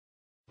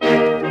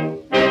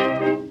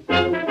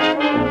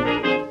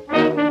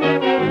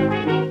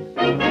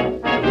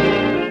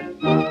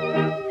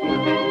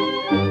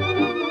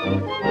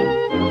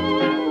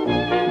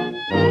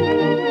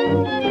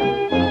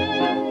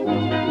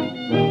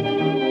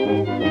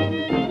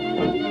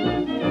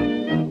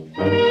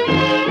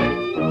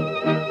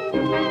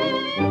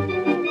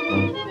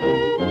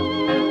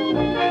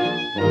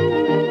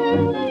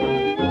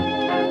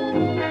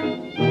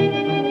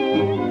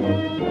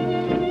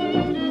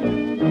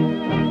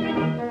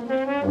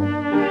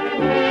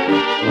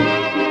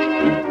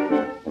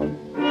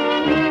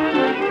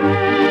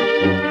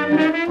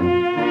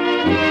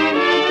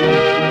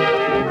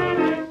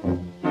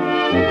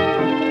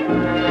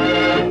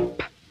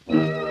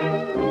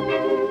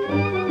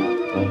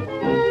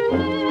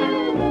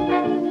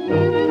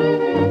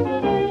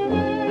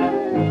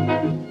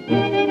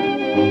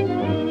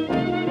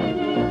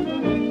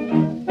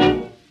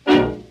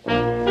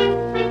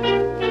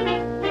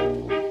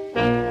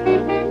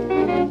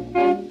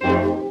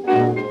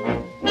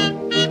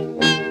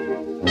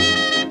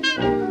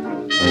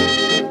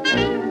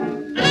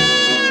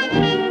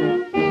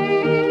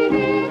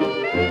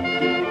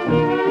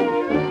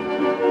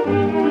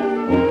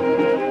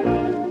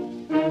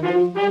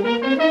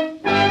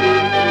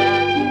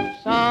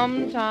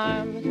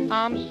Sometimes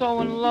I'm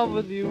so in love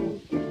with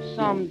you.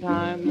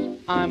 Sometimes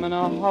I'm in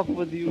a huff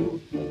with you.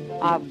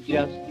 I've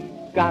just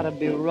gotta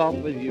be rough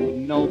with you.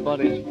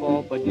 Nobody's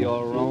fault but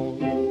your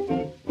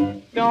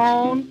own.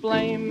 Don't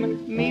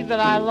blame me that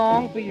I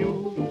long for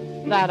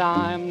you, that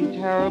I'm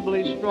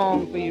terribly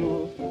strong for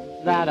you,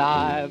 that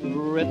I've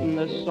written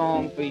this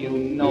song for you.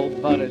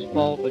 Nobody's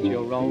fault but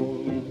your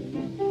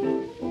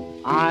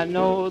own. I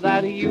know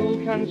that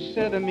you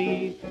consider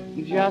me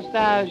just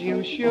as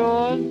you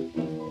should.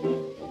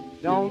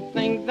 Don't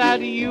think that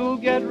you'll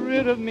get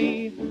rid of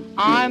me.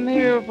 I'm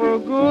here for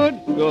good.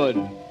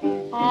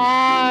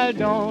 I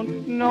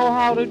don't know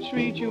how to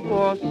treat you,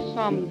 for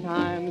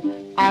sometimes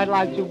I'd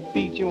like to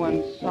beat you,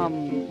 and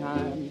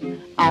sometimes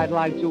I'd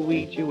like to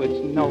eat you.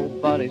 It's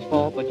nobody's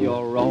fault but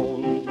your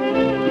own.